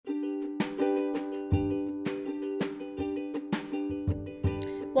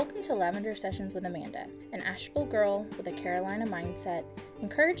Welcome to Lavender Sessions with Amanda, an Asheville girl with a Carolina mindset,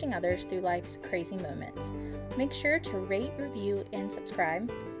 encouraging others through life's crazy moments. Make sure to rate, review, and subscribe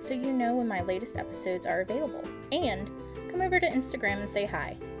so you know when my latest episodes are available. And come over to Instagram and say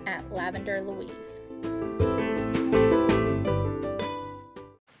hi at Lavender Louise.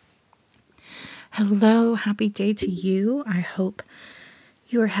 Hello, happy day to you. I hope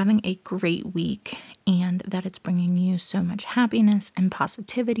you are having a great week and that it's bringing you so much happiness and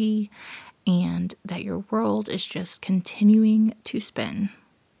positivity and that your world is just continuing to spin.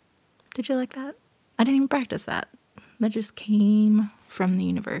 Did you like that? I didn't even practice that. That just came from the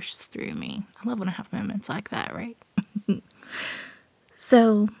universe through me. I love when I have moments like that, right?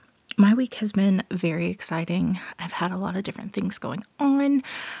 So, my week has been very exciting. I've had a lot of different things going on.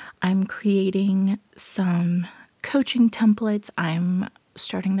 I'm creating some coaching templates. I'm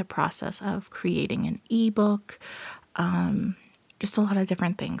starting the process of creating an ebook, just a lot of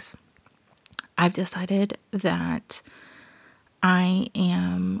different things. I've decided that I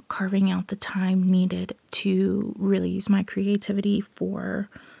am carving out the time needed to really use my creativity for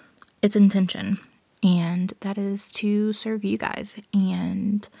its intention, and that is to serve you guys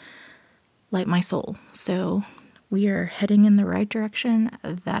and light my soul. So we are heading in the right direction,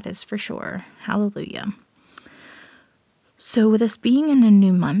 that is for sure. Hallelujah. So with us being in a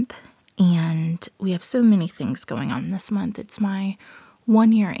new month, and we have so many things going on this month. It's my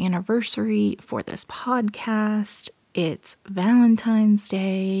 1-year anniversary for this podcast. It's Valentine's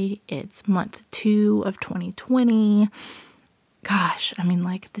Day. It's month 2 of 2020. Gosh, I mean,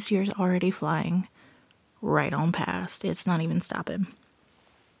 like, this year's already flying right on past. It's not even stopping.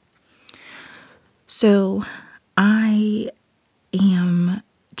 So I am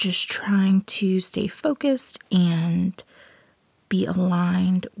just trying to stay focused and be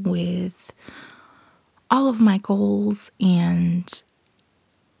aligned with all of my goals and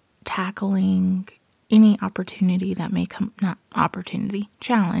tackling any opportunity that may come,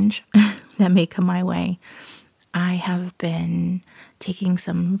 challenge that may come my way. I have been taking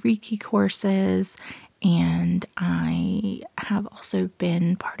some Reiki courses, and I have also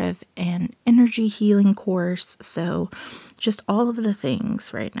been part of an energy healing course. So just all of the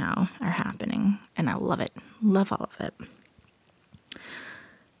things right now are happening, and I love it. Love all of it.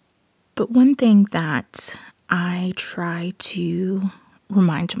 But one thing that I try to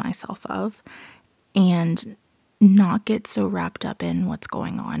remind myself of and not get so wrapped up in what's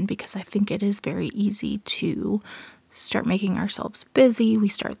going on, because I think it is very easy to start making ourselves busy. We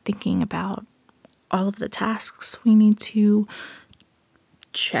start thinking about all of the tasks we need to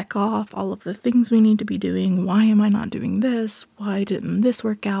check off, all of the things we need to be doing. Why am I not doing this? Why didn't this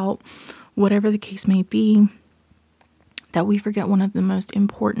work out? Whatever the case may be, that we forget one of the most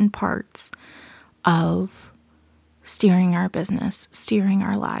important parts of steering our business, steering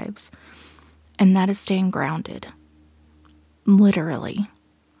our lives, and that is staying grounded. Literally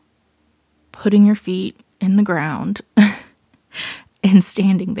putting your feet in the ground and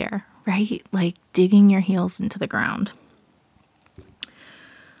standing there, right? Like digging your heels into the ground.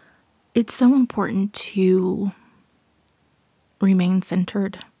 It's so important to remain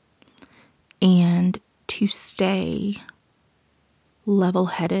centered and to stay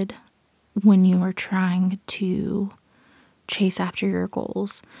level-headed when you are trying to chase after your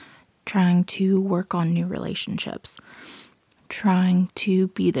goals, trying to work on new relationships, trying to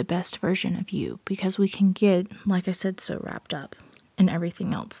be the best version of you, because we can get, like I said, so wrapped up in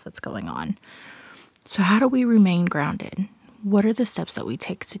everything else that's going on. So how do we remain grounded? What are the steps that we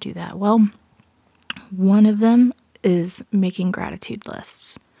take to do that? Well, one of them is making gratitude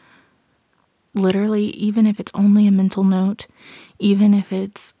lists. Literally, even if it's only a mental note, even if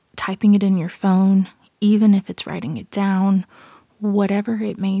it's typing it in your phone, even if it's writing it down, whatever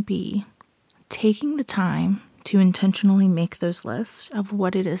it may be, taking the time to intentionally make those lists of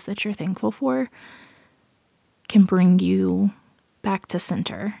what it is that you're thankful for can bring you back to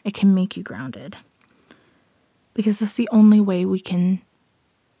center. It can make you grounded, because that's the only way we can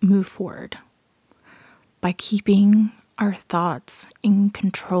move forward, by keeping our thoughts and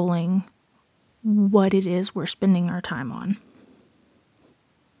controlling what it is we're spending our time on.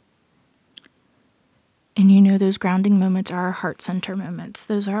 And you know, those grounding moments are our heart center moments.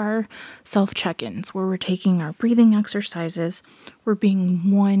 Those are our self-check-ins where we're taking our breathing exercises, we're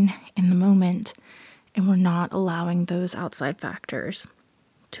being one in the moment, and we're not allowing those outside factors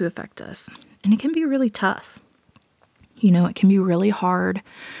to affect us. And it can be really tough. You know, it can be really hard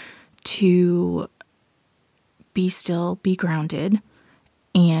to be still, be grounded,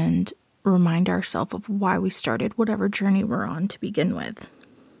 and remind ourselves of why we started whatever journey we're on to begin with.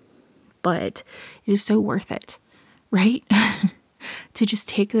 But it is so worth it, right? to just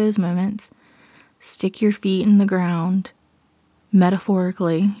take those moments, stick your feet in the ground,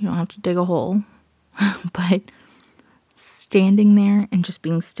 metaphorically, you don't have to dig a hole, but standing there and just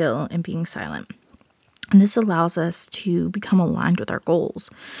being still and being silent. And this allows us to become aligned with our goals,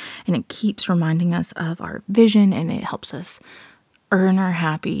 and it keeps reminding us of our vision, and it helps us earn our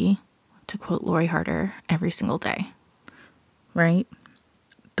happy, to quote Lori Harder, every single day, right?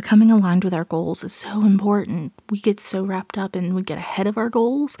 Becoming aligned with our goals is so important. We get so wrapped up and we get ahead of our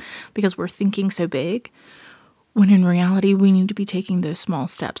goals because we're thinking so big, when in reality, we need to be taking those small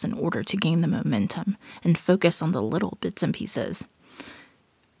steps in order to gain the momentum and focus on the little bits and pieces.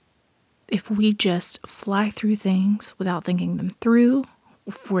 If we just fly through things without thinking them through,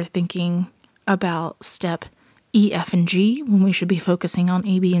 if we're thinking about step E, F, and G when we should be focusing on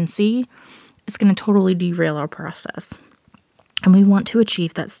A, B, and C, it's going to totally derail our process. And we want to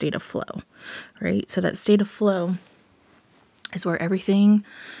achieve that state of flow, right? So that state of flow is where everything,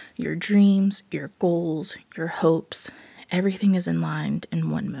 your dreams, your goals, your hopes, everything is aligned in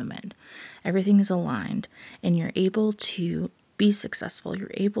one moment. Everything is aligned, and you're able to be successful.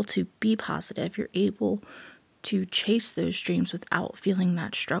 You're able to be positive. You're able to chase those dreams without feeling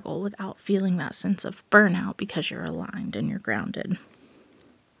that struggle, without feeling that sense of burnout, because you're aligned and you're grounded.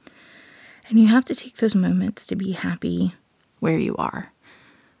 And you have to take those moments to be happy where you are,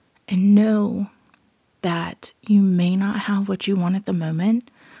 and know that you may not have what you want at the moment,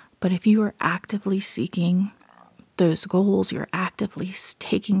 but if you are actively seeking those goals, you're actively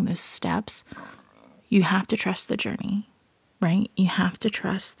taking those steps, you have to trust the journey, right? You have to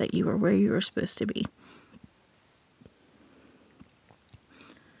trust that you are where you are supposed to be.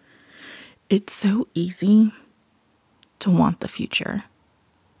 It's so easy to want the future.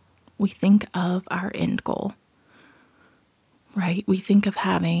 We think of our end goal, right? We think of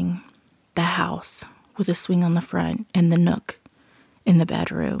having the house with a swing on the front and the nook in the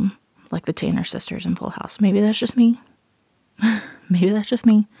bedroom, like the Tanner sisters in Full House. Maybe that's just me. Maybe that's just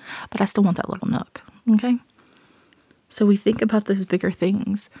me. But I still want that little nook, okay? So we think about those bigger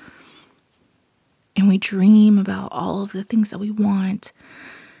things. And we dream about all of the things that we want.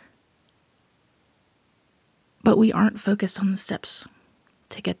 But we aren't focused on the steps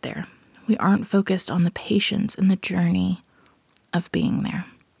to get there. We aren't focused on the patience and the journey of being there.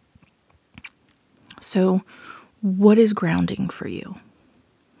 So, what is grounding for you?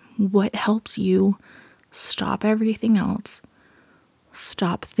 What helps you stop everything else?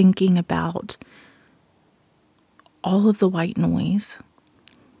 Stop thinking about all of the white noise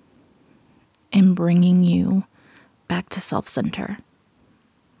and bringing you back to self-center.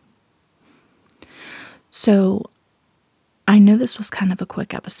 So, I know this was kind of a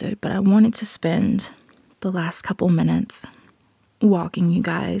quick episode, but I wanted to spend the last couple minutes walking you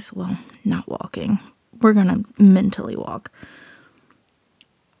guys, well, not walking, we're going to mentally walk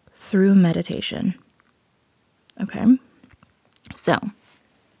through meditation. Okay? So,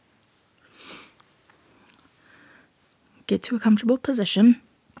 get to a comfortable position,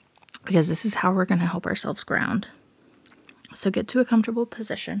 because this is how we're going to help ourselves ground. So get to a comfortable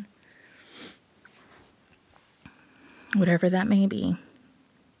position, whatever that may be.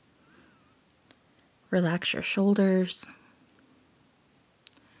 Relax your shoulders.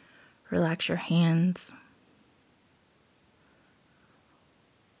 Relax your hands.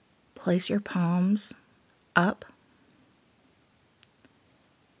 Place your palms up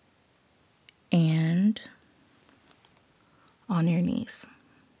and on your knees.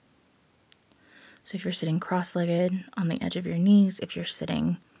 So if you're sitting cross-legged on the edge of your knees, if you're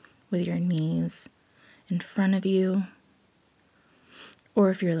sitting with your knees in front of you, or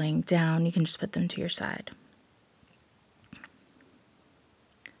if you're laying down, you can just put them to your side.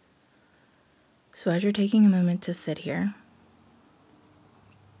 So as you're taking a moment to sit here,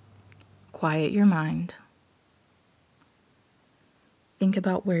 quiet your mind. Think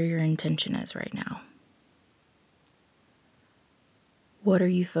about where your intention is right now. What are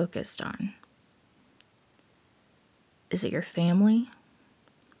you focused on? Is it your family?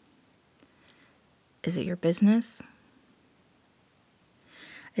 Is it your business?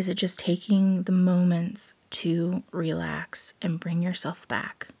 Is it just taking the moments to relax and bring yourself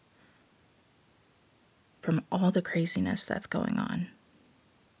back from all the craziness that's going on?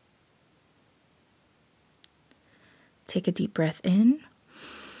 Take a deep breath in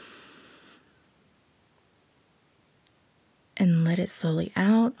and let it slowly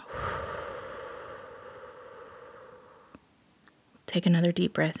out. Take another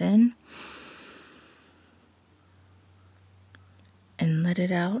deep breath in and let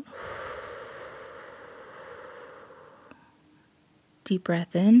it out. Deep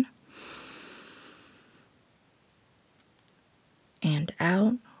breath in and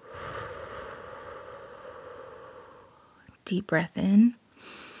out. Deep breath in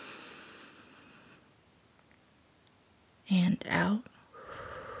and out.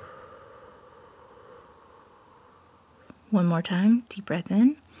 One more time, deep breath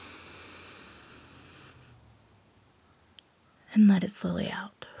in and let it slowly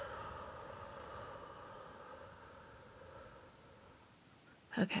out.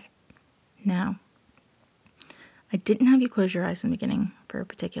 Okay, now I didn't have you close your eyes in the beginning for a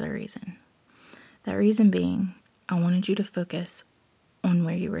particular reason. That reason being, I wanted you to focus on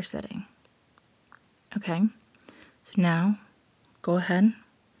where you were sitting. Okay, so now go ahead,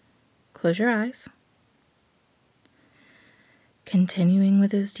 close your eyes. Continuing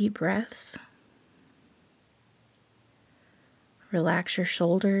with those deep breaths, relax your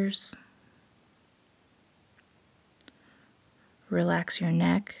shoulders, relax your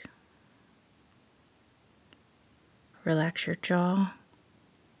neck, relax your jaw,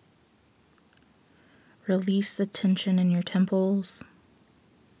 release the tension in your temples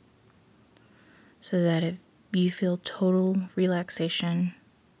so that if you feel total relaxation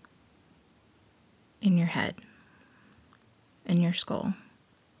in your head, in your skull,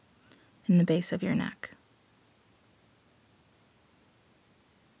 in the base of your neck.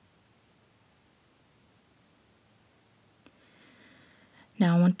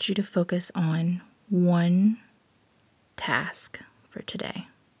 Now I want you to focus on one task for today.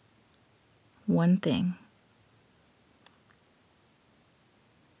 One thing.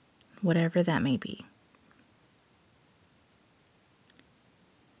 Whatever that may be.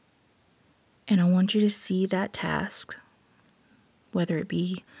 And I want you to see that task, whether it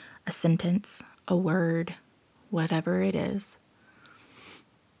be a sentence, a word, whatever it is.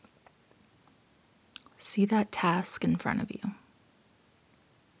 See that task in front of you.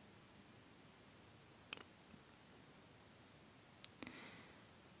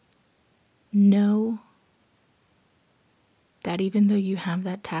 Know that even though you have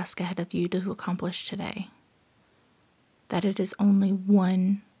that task ahead of you to accomplish today, that it is only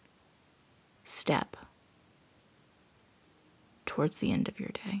one step towards the end of your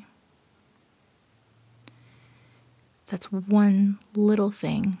day. That's one little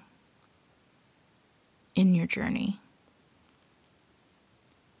thing in your journey.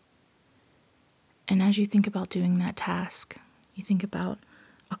 And as you think about doing that task, you think about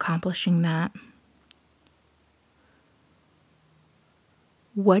accomplishing that,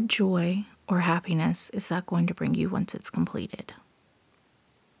 what joy or happiness is that going to bring you once it's completed?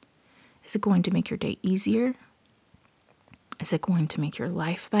 Is it going to make your day easier? Is it going to make your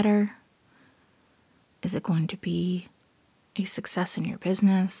life better? Is it going to be a success in your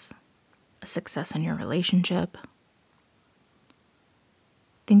business? A success in your relationship?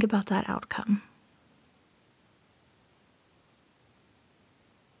 Think about that outcome.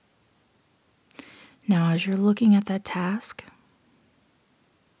 Now, as you're looking at that task,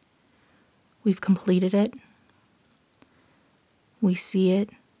 we've completed it. We see it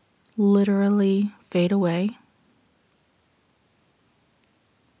literally fade away.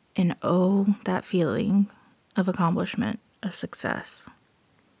 And oh, that feeling of accomplishment, of success,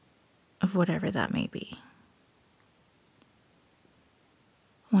 of whatever that may be.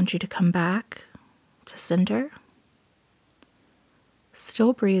 I want you to come back to center,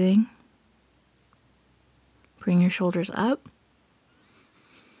 still breathing. Bring your shoulders up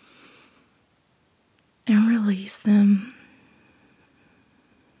and release them.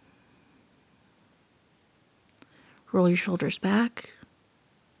 Roll your shoulders back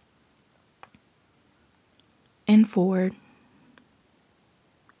and forward,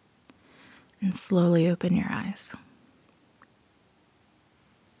 and slowly open your eyes.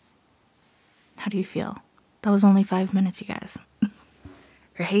 How do you feel? That was only 5 minutes, you guys.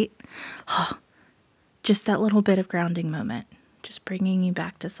 Right? Just that little bit of grounding moment, just bringing you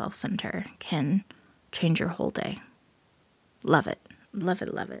back to self-center, can change your whole day. Love it. Love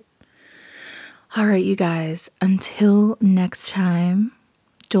it. Love it. All right, you guys, until next time,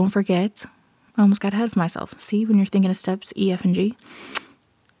 don't forget, I almost got ahead of myself. See, when you're thinking of steps E, F, and G,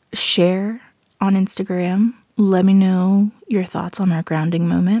 share on Instagram. Let me know your thoughts on our grounding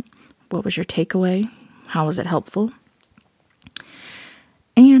moment. What was your takeaway? How was it helpful?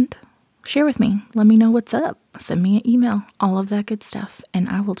 And share with me. Let me know what's up. Send me an email. All of that good stuff. And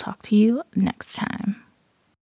I will talk to you next time.